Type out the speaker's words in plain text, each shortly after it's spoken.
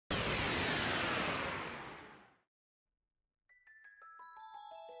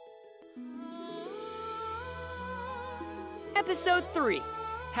Episode 3,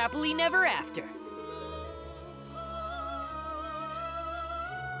 Happily Never After.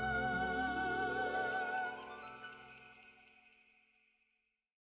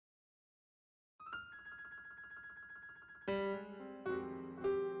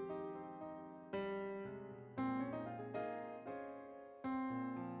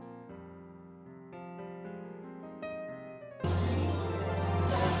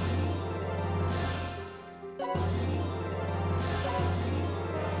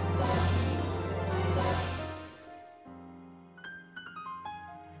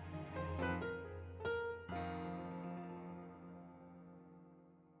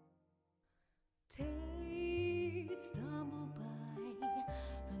 Days stumble by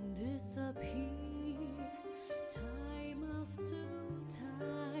and disappear, time after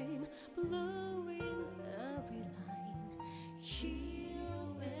time, blurring every line. Here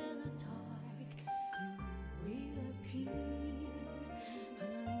in the dark, you reappear,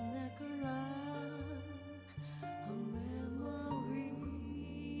 and like a memory,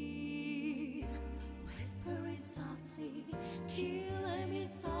 whispering softly, killing me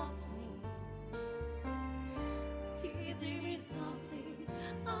softly. Teasing me softly,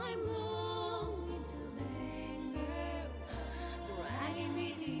 I'm longing to linger, dragging me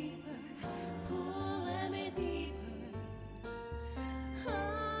deeper, pulling me deeper.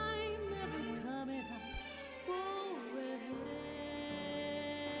 I'm never coming up for air.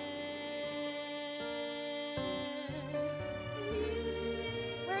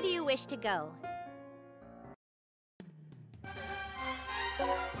 Where do you wish to go?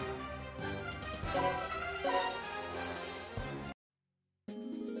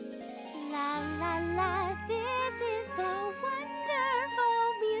 La la la, this is the wonderful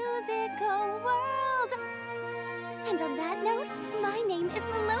musical world. And on that note, my name is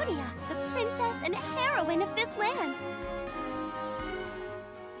Melodia, the princess and heroine of this land.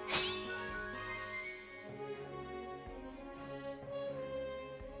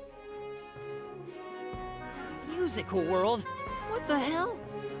 Musical world? What the hell?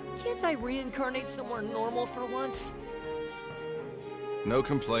 Can't I reincarnate somewhere normal for once? No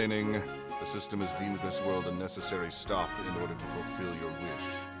complaining. The system has deemed this world a necessary stop in order to fulfill your wish.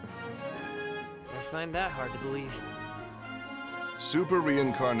 I find that hard to believe. Super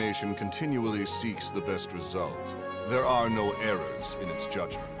reincarnation continually seeks the best result. There are no errors in its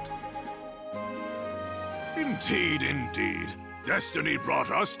judgment. Indeed, indeed. Destiny brought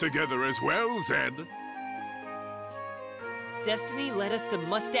us together as well, Zed. Destiny led us to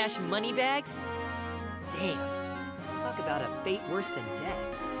mustache moneybags? Damn. Talk about a fate worse than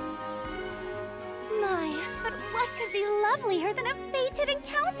death. My, but what could be lovelier than a fated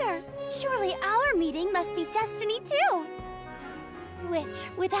encounter? Surely our meeting must be destiny too. Which,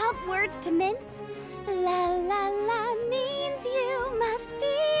 without words to mince, la la la means you must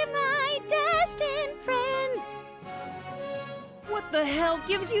be my destined prince. What the hell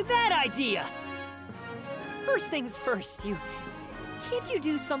gives you that idea? First things first, can't you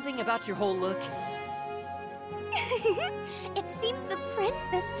do something about your whole look? It seems the prince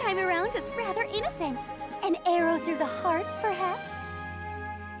this time around is rather innocent. An arrow through the heart, perhaps?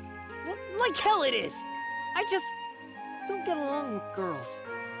 Like hell it is! I just don't get along with girls.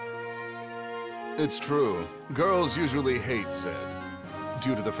 It's true. Girls usually hate Zed,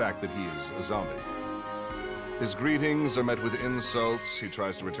 due to the fact that he is a zombie. His greetings are met with insults, he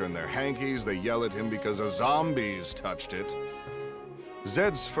tries to return their hankies, they yell at him because a zombie's touched it.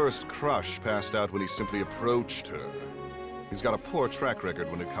 Zed's first crush passed out when he simply approached her. He's got a poor track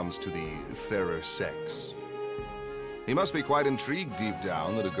record when it comes to the fairer sex. He must be quite intrigued deep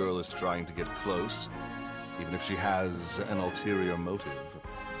down that a girl is trying to get close, even if she has an ulterior motive.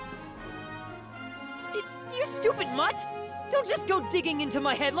 You stupid mutt! Don't just go digging into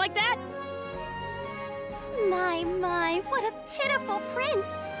my head like that! My, what a pitiful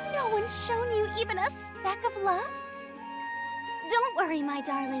prince! No one's shown you even a speck of love? Don't worry, my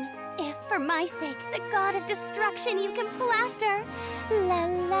darling. If, for my sake, the god of destruction you can plaster, la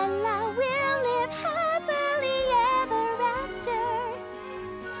la la, we'll live happily ever after.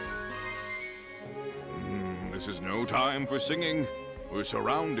 This is no time for singing. We're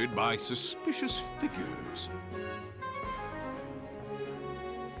surrounded by suspicious figures.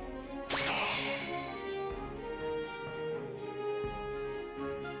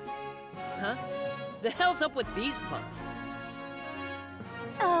 Huh? The hell's up with these punks?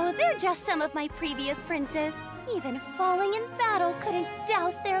 Oh, they're just some of my previous princes. Even falling in battle couldn't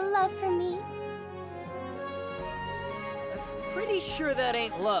douse their love for me. I'm pretty sure that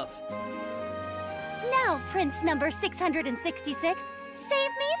ain't love. Now, Prince number 666, save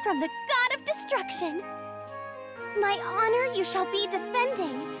me from the god of destruction. My honor you shall be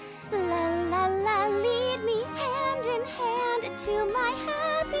defending. La la la, lead me hand in hand to my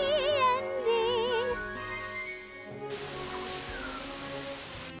happy ending.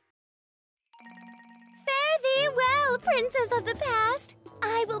 Fare thee well, princess of the past.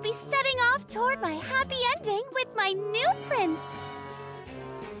 I will be setting off toward my happy ending with my new prince.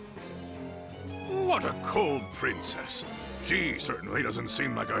 What a cold princess. She certainly doesn't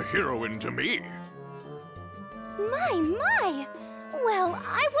seem like a heroine to me. My! Well,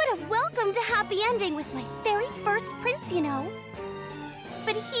 I would have welcomed a happy ending with my very first prince, you know.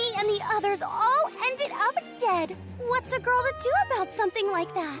 But he and the others all ended up dead. What's a girl to do about something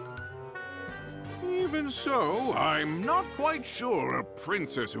like that? Even so, I'm not quite sure a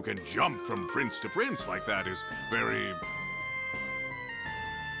princess who can jump from prince to prince like that is very...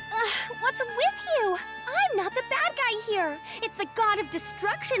 What's with you? I'm not the bad guy here. It's the god of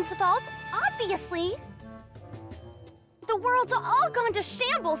destruction's fault, obviously. The world's all gone to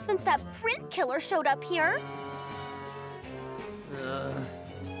shambles since that prince killer showed up here.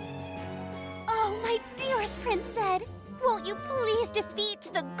 Oh, my dearest Prince said, won't you please defeat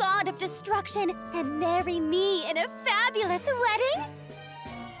the god of destruction and marry me in a fabulous wedding?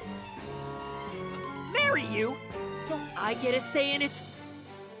 Marry you? Don't I get a say in it?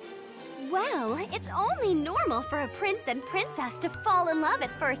 Well, it's only normal for a prince and princess to fall in love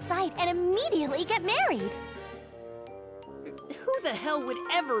at first sight and immediately get married. Who the hell would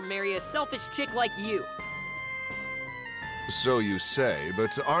ever marry a selfish chick like you? So you say,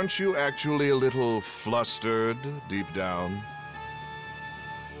 but aren't you actually a little flustered deep down?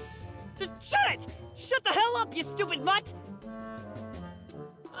 Shut it! Shut the hell up, you stupid mutt!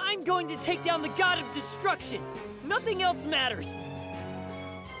 I'm going to take down the god of destruction. Nothing else matters.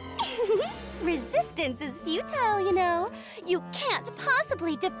 Resistance is futile, you know. You can't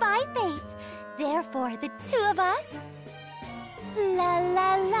possibly defy fate. Therefore, the two of us, la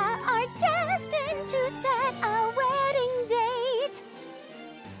la la, are destined to set a wedding date.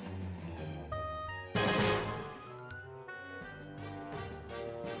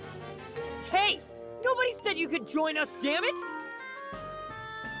 Hey! Nobody said you could join us, damn it!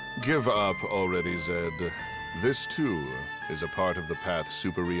 Give up already, Zed. This, too, is a part of the path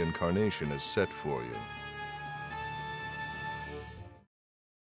Super Reincarnation has set for you.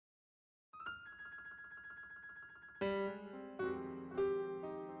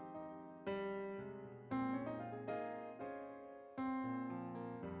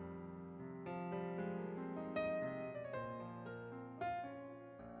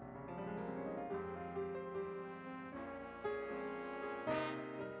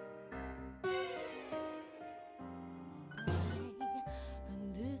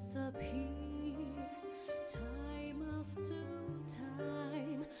 And disappear time after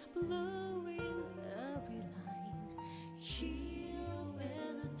time, blurring every line. Here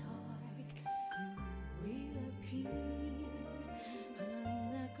in the dark, you reappear,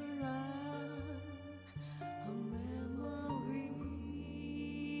 underground, a memory.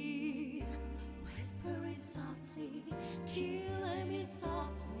 Whispering softly, killing me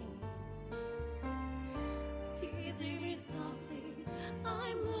softly. Teasing me softly,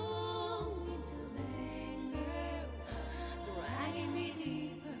 I'm longing to linger, dragging me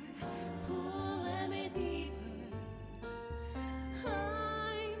deeper, pulling me deeper.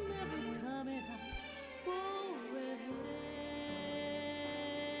 I'm never coming up for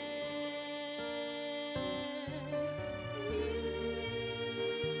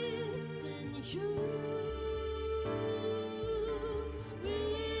Listen, you.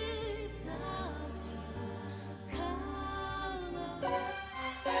 Without you,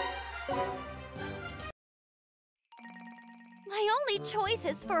 My only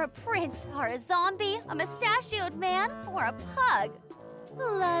choices for a prince are a zombie, a mustachioed man, or a pug.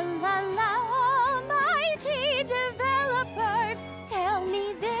 La la la, almighty developers, tell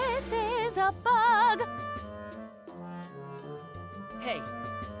me this is a bug. Hey,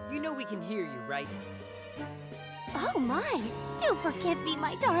 you know we can hear you, right? Oh my, do forgive me,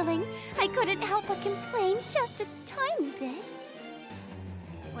 my darling. I couldn't help but complain just a tiny bit.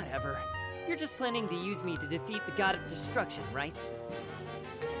 Whatever. You're just planning to use me to defeat the god of destruction, right?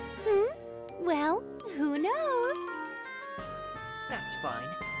 Well, who knows? That's fine.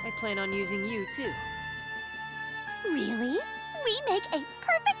 I plan on using you, too. Really? We make a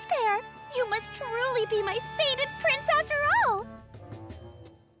perfect pair. You must truly be my fated prince after all.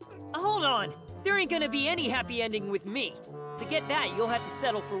 Hold on! There ain't gonna be any happy ending with me. To get that, you'll have to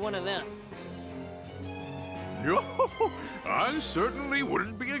settle for one of them. No, I certainly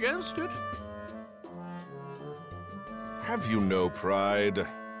wouldn't be against it. Have you no pride?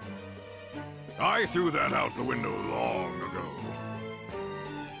 I threw that out the window long ago.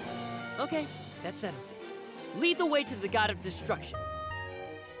 Okay, that settles it. Lead the way to the God of Destruction.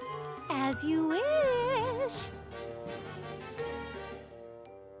 As you wish.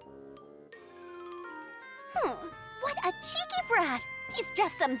 What a cheeky brat! He's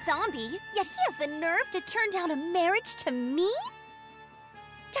just some zombie, yet he has the nerve to turn down a marriage to me?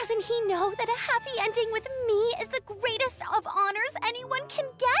 Doesn't he know that a happy ending with me is the greatest of honors anyone can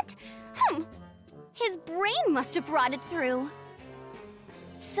get? His brain must have rotted through.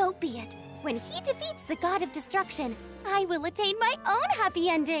 So be it. When he defeats the God of Destruction, I will attain my own happy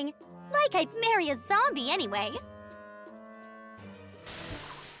ending. Like I'd marry a zombie anyway.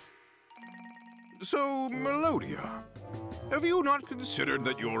 So, Melodia, have you not considered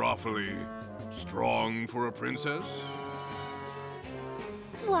that you're awfully strong for a princess?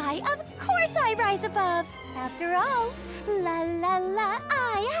 Why, of course I rise above. After all, la la la,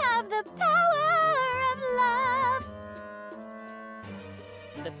 I have the power of love.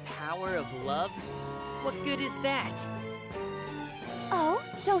 The power of love? What good is that? Oh,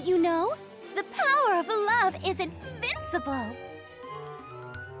 don't you know? The power of love is invincible.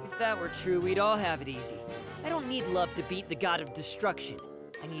 If that were true, we'd all have it easy. I don't need love to beat the God of Destruction.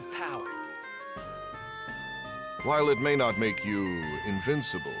 I need power. While it may not make you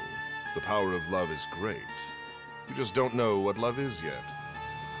invincible, the power of love is great. You just don't know what love is yet.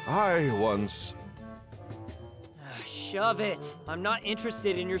 I once... Shove it. I'm not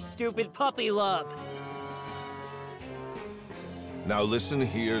interested in your stupid puppy love. Now listen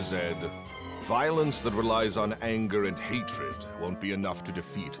here, Zed. Violence that relies on anger and hatred won't be enough to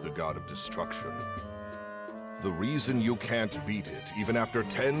defeat the God of Destruction. The reason you can't beat it, even after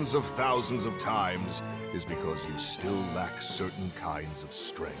tens of thousands of times, is because you still lack certain kinds of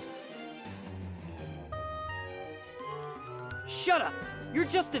strength. Shut up! You're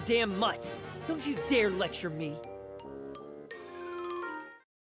just a damn mutt! Don't you dare lecture me!